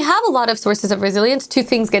 But we have a lot of sources of resilience to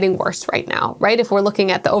things getting worse right now, right, if we're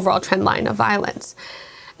looking at the overall trend line of violence.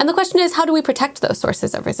 And the question is, how do we protect those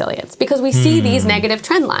sources of resilience? Because we see these negative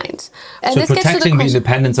trend lines. And so this gets to protecting the question,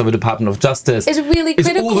 independence of a Department of Justice is really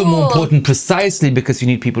critical. all the more important precisely because you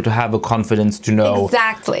need people to have a confidence to know.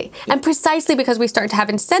 Exactly. And precisely because we start to have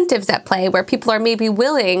incentives at play where people are maybe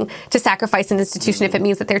willing to sacrifice an institution if it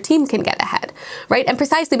means that their team can get ahead, right? And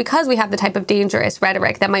precisely because we have the type of dangerous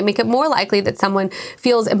rhetoric that might make it more likely that someone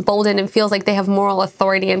feels emboldened and feels like they have moral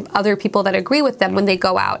authority and other people that agree with them when they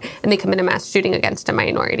go out and they commit a mass shooting against a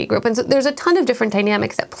minority group. And so there's a ton of different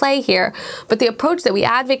dynamics at play here, but the approach that we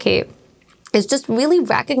advocate is just really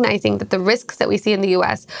recognizing that the risks that we see in the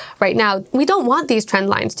US right now, we don't want these trend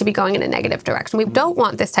lines to be going in a negative direction. We don't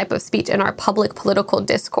want this type of speech in our public political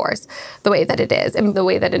discourse the way that it is and the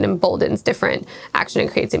way that it emboldens different action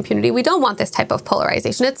and creates impunity. We don't want this type of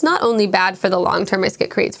polarization. It's not only bad for the long-term risk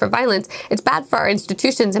it creates for violence, it's bad for our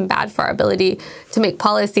institutions and bad for our ability to make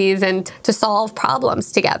policies and to solve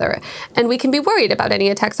problems together. And we can be worried about any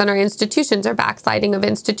attacks on our institutions or backsliding of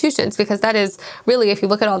institutions, because that is really, if you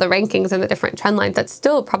look at all the rankings and the different trend lines, that's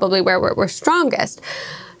still probably where we're strongest.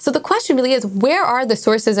 So the question really is, where are the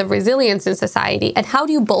sources of resilience in society and how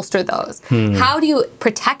do you bolster those? How do you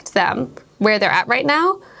protect them where they're at right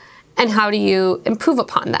now? And how do you improve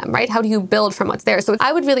upon them, right? How do you build from what's there? So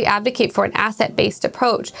I would really advocate for an asset-based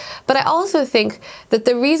approach. But I also think that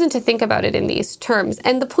the reason to think about it in these terms,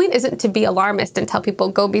 and the point isn't to be alarmist and tell people,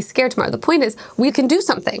 go be scared tomorrow. The point is, we can do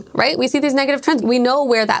something, right? We see these negative trends. We know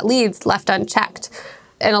where that leads left unchecked.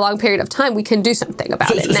 In a long period of time, we can do something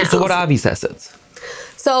about it now. So what are these assets?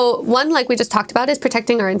 So one, like we just talked about, is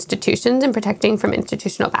protecting our institutions and protecting from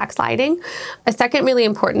institutional backsliding. A second really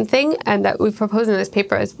important thing, and that we've proposed in this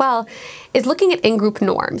paper as well, is looking at in-group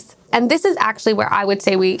norms. And this is actually where I would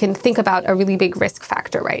say we can think about a really big risk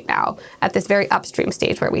factor right now at this very upstream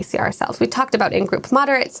stage where we see ourselves. We talked about in-group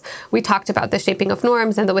moderates. We talked about the shaping of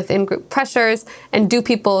norms and the within-group pressures. And do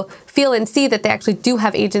people feel and see that they actually do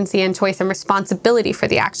have agency and choice and responsibility for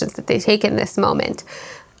the actions that they take in this moment?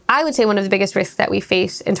 I would say one of the biggest risks that we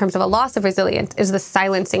face in terms of a loss of resilience is the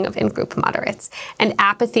silencing of in-group moderates and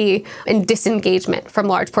apathy and disengagement from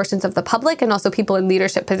large portions of the public and also people in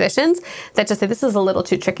leadership positions that just say, this is a little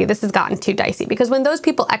too tricky, this has gotten too dicey. Because when those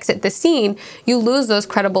people exit the scene, you lose those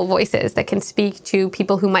credible voices that can speak to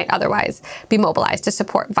people who might otherwise be mobilized to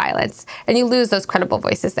support violence. And you lose those credible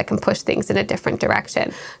voices that can push things in a different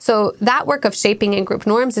direction. So that work of shaping in-group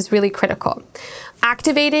norms is really critical.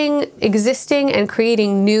 Activating existing and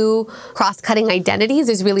creating new cross-cutting identities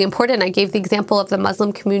is really important. I gave the example of the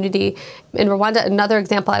Muslim community in Rwanda. Another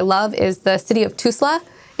example I love is the city of Tuzla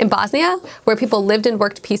in Bosnia, where people lived and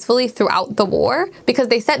worked peacefully throughout the war because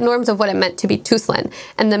they set norms of what it meant to be Tuzlan.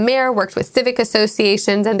 And the mayor worked with civic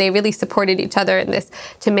associations, and they really supported each other in this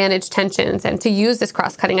to manage tensions and to use this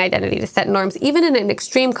cross-cutting identity to set norms, even in an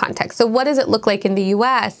extreme context. So what does it look like in the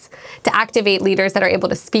US to activate leaders that are able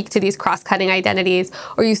to speak to these cross-cutting identities?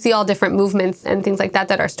 Or you see all different movements and things like that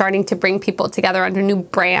that are starting to bring people together under new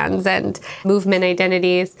brands and movement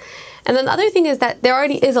identities. And then the other thing is that there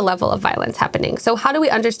already is a level of violence happening. So how do we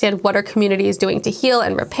understand what are communities doing to heal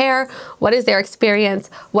and repair? What is their experience?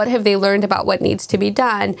 What have they learned about what needs to be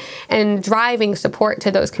done? And driving support to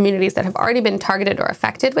those communities that have already been targeted or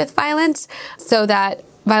affected with violence so that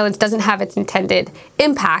violence doesn't have its intended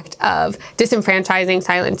impact of disenfranchising,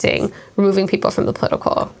 silencing, removing people from the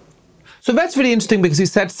political. So that's really interesting because you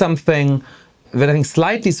said something that I think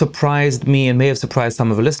slightly surprised me and may have surprised some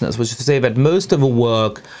of the listeners, which is to say that most of the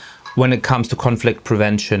work when it comes to conflict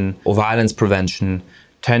prevention or violence prevention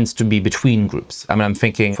tends to be between groups. I mean, I'm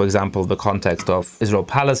thinking, for example, the context of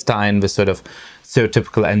Israel-Palestine, the sort of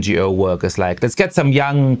stereotypical NGO work is like, let's get some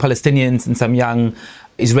young Palestinians and some young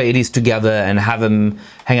Israelis together and have them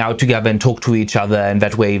hang out together and talk to each other. And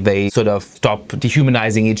that way they sort of stop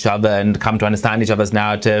dehumanizing each other and come to understand each other's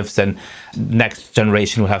narratives. And next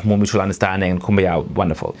generation will have more mutual understanding and kumbaya,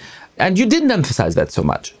 wonderful. And you didn't emphasize that so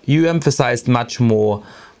much. You emphasized much more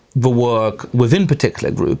the work within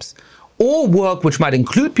particular groups, or work which might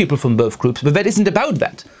include people from both groups, but that isn't about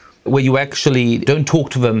that, where you actually don't talk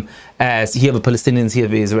to them as here are the Palestinians, here are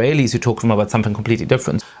the Israelis, you talk to them about something completely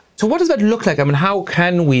different. So what does that look like? I mean, how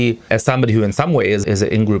can we, as somebody who in some ways is an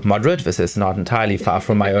in-group moderate, this is not entirely far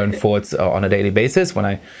from my own thoughts on a daily basis, when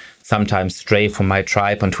I sometimes stray from my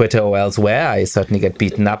tribe on Twitter or elsewhere, I certainly get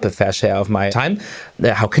beaten up a fair share of my time.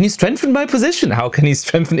 How can you strengthen my position? How can you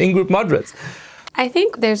strengthen in-group moderates? I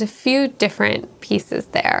think there's a few different pieces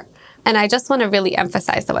there. And I just want to really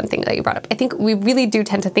emphasize the one thing that you brought up. I think we really do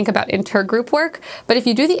tend to think about intergroup work, but if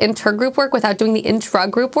you do the intergroup work without doing the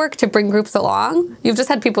intra-group work to bring groups along, you've just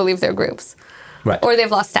had people leave their groups, Right. or they've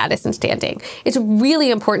lost status and standing. It's really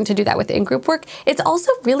important to do that with in-group work. It's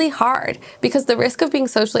also really hard because the risk of being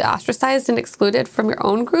socially ostracized and excluded from your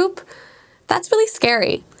own group, that's really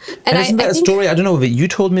scary. And isn't there a story, I don't know if you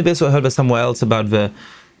told me this or heard it somewhere else, about the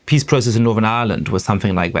peace process in Northern Ireland where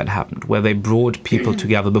something like that happened, where they brought people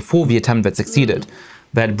together before the attempt that succeeded.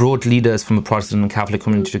 That brought leaders from the Protestant and Catholic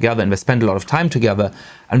community together, and they spent a lot of time together,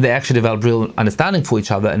 and they actually developed real understanding for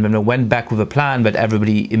each other. And then they went back with a plan that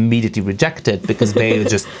everybody immediately rejected because they were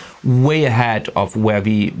just way ahead of where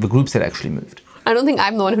the groups had actually moved. I don't think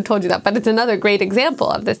I'm the one who told you that, but it's another great example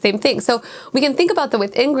of the same thing. So we can think about the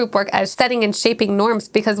within group work as setting and shaping norms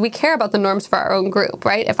because we care about the norms for our own group,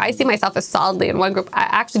 right? If I see myself as solidly in one group, I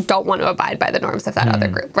actually don't want to abide by the norms of that other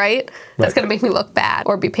group, right? That's going to make me look bad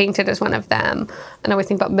or be painted as one of them. And I always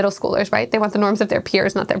think about middle schoolers, right? They want the norms of their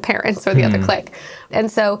peers, not their parents or the other clique.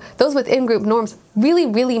 And so those within group norms really,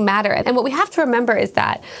 really matter. And what we have to remember is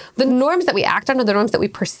that the norms that we act on are the norms that we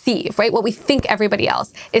perceive, right? What we think everybody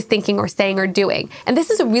else is thinking or saying or doing. And this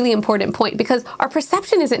is a really important point because our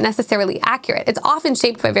perception isn't necessarily accurate. It's often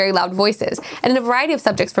shaped by very loud voices. And in a variety of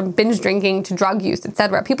subjects, from binge drinking to drug use,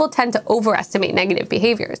 etc., people tend to overestimate negative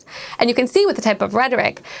behaviors. And you can see with the type of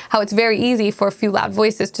rhetoric how it's very easy for a few loud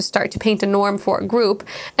voices to start to paint a norm for a group,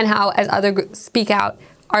 and how as other groups speak out,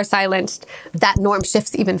 are silenced, that norm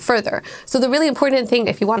shifts even further. So the really important thing,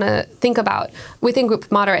 if you want to think about within group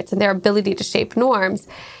moderates and their ability to shape norms,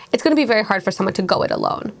 it's going to be very hard for someone to go it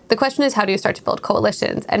alone. The question is, how do you start to build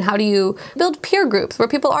coalitions, and how do you build peer groups where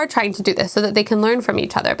people are trying to do this so that they can learn from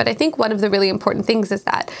each other? But I think one of the really important things is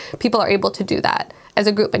that people are able to do that as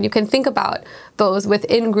a group. And you can think about those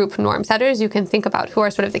within group norm setters. You can think about who are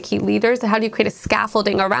sort of the key leaders and how do you create a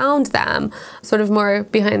scaffolding around them, sort of more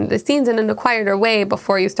behind the scenes and in a quieter way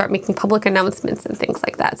before you start making public announcements and things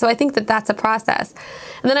like that. So I think that that's a process.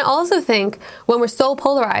 And then I also think when we're so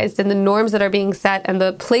polarized in the norms that are being set and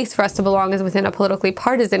the place for us to belong is within a politically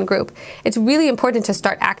partisan group, it's really important to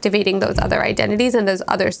start activating those other identities and those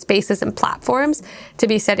other spaces and platforms to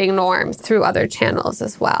be setting norms through other channels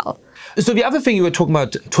as well. So the other thing you were talking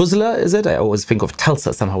about, Tuzla, is it? I always think of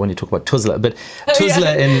Telsa somehow when you talk about Tuzla, but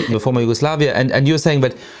Tuzla in the former Yugoslavia, and you were saying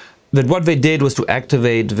that what they did was to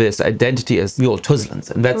activate this identity as the old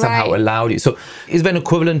Tuzlans, and that somehow allowed you. So is there an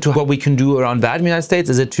equivalent to what we can do around that in the United States?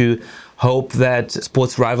 Is it to hope that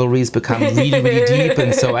sports rivalries become really, really deep,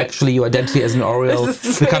 and so actually your identity as an Oriole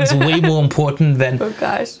becomes way more important than... Oh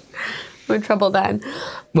gosh, we're in trouble then.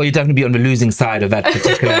 Well, you'd definitely be on the losing side of that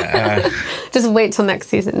particular... Just wait till next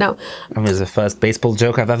season. No. It was the first baseball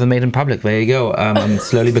joke I've ever made in public. There you go. I'm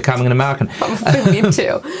slowly becoming an American. Me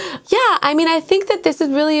too. Yeah, I mean, I think that this is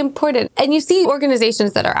really important. And you see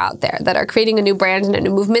organizations that are out there that are creating a new brand and a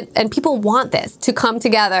new movement, and people want this to come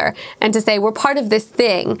together and to say, we're part of this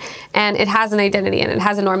thing, and it has an identity and it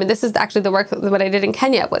has a norm. And this is actually the work that what I did in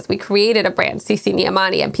Kenya was we created a brand, CC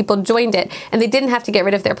Niamani, and people joined it, and they didn't have to get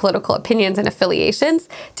rid of their political opinions and affiliations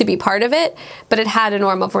to be part of it, but it had a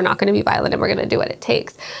norm of we're not going to be violent and we're going to do what it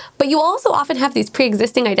takes. But you also often have these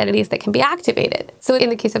pre-existing identities that can be activated. So in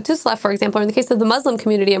the case of Tuzla, for example, or in the case of the Muslim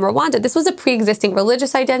community in Rwanda, this was a pre-existing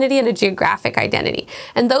religious identity and a geographic identity.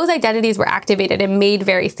 And those identities were activated and made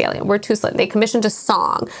very salient. We're Tuzla. They commissioned a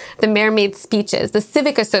song. The mayor made speeches. The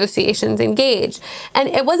civic associations engaged. And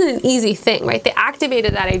it wasn't an easy thing, right? They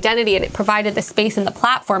activated that identity and it provided the space and the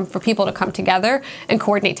platform for people to come together and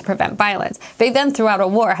coordinate to prevent violence. They then, throughout a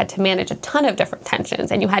war, had to manage a ton of different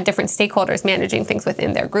tensions, and you had different stakeholders managing things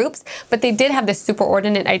within their groups, but they did have this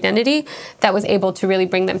superordinate identity that was able to really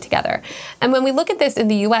bring them together. And when we look at this in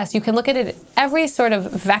the US, you can look at it every sort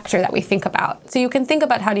of vector that we think about. So you can think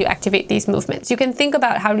about how do you activate these movements. You can think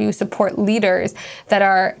about how do you support leaders that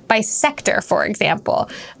are by sector, for example,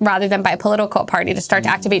 rather than by political party to start to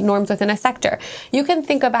activate norms within a sector. You can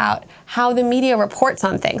think about how the media reports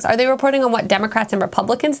on things. Are they reporting on what Democrats and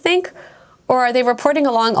Republicans think? Or are they reporting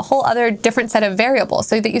along a whole other different set of variables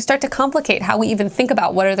so that you start to complicate how we even think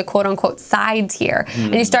about what are the quote-unquote sides here.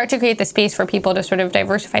 And you start to create the space for people to sort of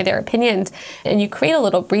diversify their opinions, and you create a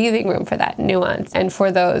little breathing room for that nuance and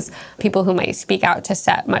for those people who might speak out to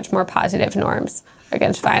set much more positive norms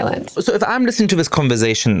against violence. So if I'm listening to this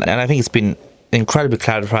conversation, and I think it's been incredibly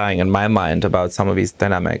clarifying in my mind about some of these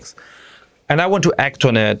dynamics, and I want to act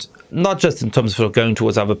on it, not just in terms of going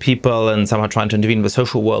towards other people and somehow trying to intervene in the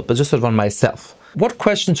social world, but just sort of on myself. What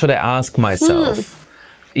questions should I ask myself,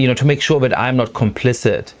 to make sure that I'm not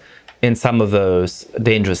complicit in some of those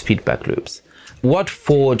dangerous feedback loops? What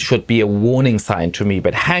forward should be a warning sign to me,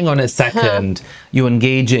 but hang on a second, you're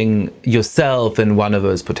engaging yourself in one of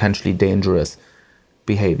those potentially dangerous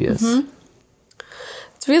behaviors?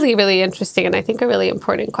 It's really, really interesting, and I think a really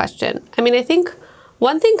important question. I mean, I think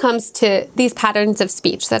One thing comes to these patterns of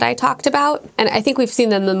speech that I talked about, and I think we've seen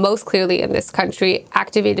them the most clearly in this country,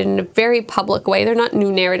 activated in a very public way. They're not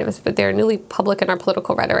new narratives, but they're newly public in our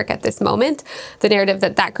political rhetoric at this moment. The narrative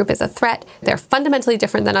that that group is a threat, they're fundamentally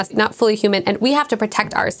different than us, not fully human, and we have to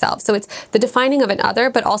protect ourselves. So it's the defining of an other,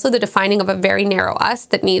 but also the defining of a very narrow us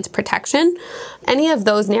that needs protection. Any of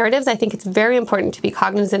those narratives, I think it's very important to be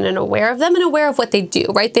cognizant and aware of them and aware of what they do,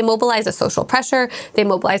 right? They mobilize a social pressure, they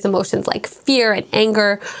mobilize emotions like fear and anger.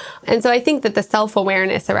 And so I think that the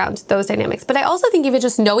self-awareness around those dynamics, but I also think even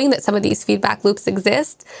just knowing that some of these feedback loops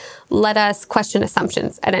exist, let us question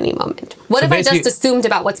assumptions at any moment. What if I just assumed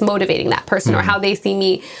about what's motivating that person or how they see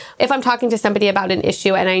me? If I'm talking to somebody about an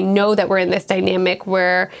issue and I know that we're in this dynamic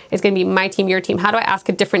where it's going to be my team, your team, how do I ask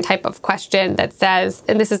a different type of question that says,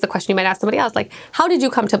 and this is the question you might ask somebody else, like, how did you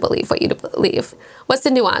come to believe what you believe? What's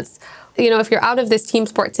the nuance? You know, if you're out of this team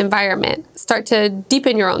sports environment, start to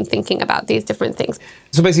deepen your own thinking about these different things.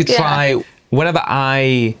 So basically try, whenever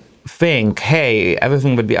I think, hey,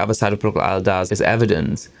 everything that the other side of political aisle does is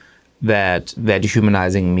evidence that they're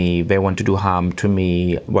dehumanizing me, they want to do harm to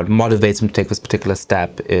me, what motivates them to take this particular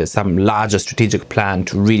step is some larger strategic plan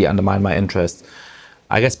to really undermine my interests.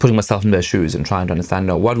 I guess putting myself in their shoes and trying to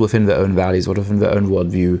understand what within their own values, what within their own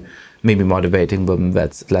worldview, maybe motivating them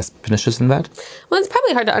that's less pernicious than that? Well, it's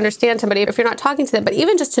probably hard to understand somebody if you're not talking to them, but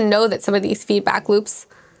even just to know that some of these feedback loops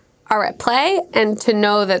are at play and to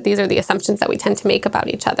know that these are the assumptions that we tend to make about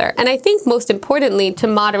each other. And I think most importantly, to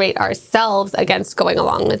moderate ourselves against going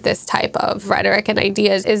along with this type of rhetoric and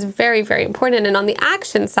ideas is very, very important. And on the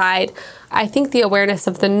action side, I think the awareness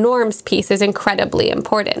of the norms piece is incredibly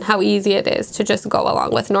important, how easy it is to just go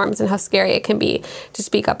along with norms and how scary it can be to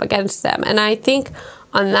speak up against them. And I think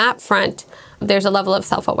on that front, there's a level of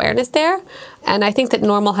self-awareness there. And I think that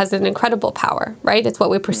normal has an incredible power, right? It's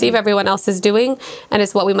what we perceive everyone else is doing, and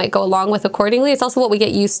it's what we might go along with accordingly. It's also what we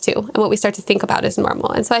get used to and what we start to think about as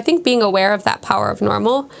normal. And so I think being aware of that power of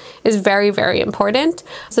normal is very, very important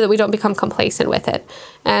so that we don't become complacent with it.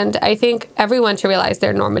 And I think everyone to realize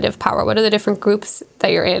their normative power. What are the different groups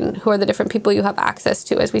that you're in? Who are the different people you have access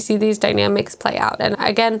to as we see these dynamics play out? And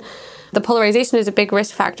again, the polarization is a big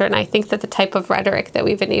risk factor, and I think that the type of rhetoric that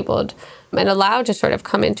we've enabled and allowed to sort of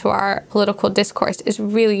come into our political discourse is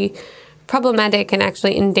really problematic and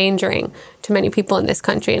actually endangering to many people in this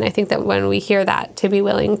country. And I think that when we hear that, to be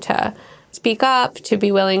willing to speak up, to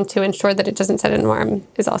be willing to ensure that it doesn't set a norm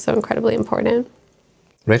is also incredibly important.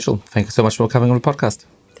 Rachel, thank you so much for coming on the podcast.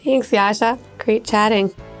 Thanks, Yasha. Great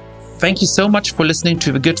chatting. Thank you so much for listening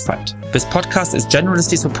to The Good Fight. This podcast is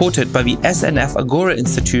generously supported by the SNF Agora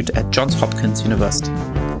Institute at Johns Hopkins University.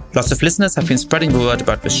 Lots of listeners have been spreading the word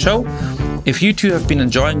about this show. If you too have been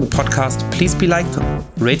enjoying the podcast, please be like,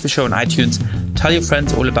 rate the show on iTunes, tell your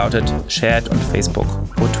friends all about it, share it on Facebook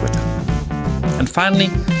or Twitter. And finally,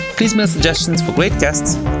 please mail suggestions for great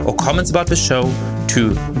guests or comments about the show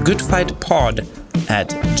to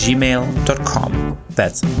goodfightpod@gmail.com.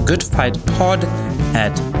 That's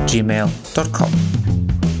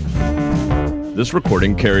goodfightpod@gmail.com. This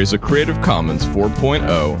recording carries a Creative Commons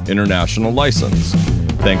 4.0 international license.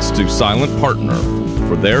 Thanks to Silent Partner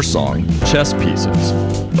for their song, Chess Pieces.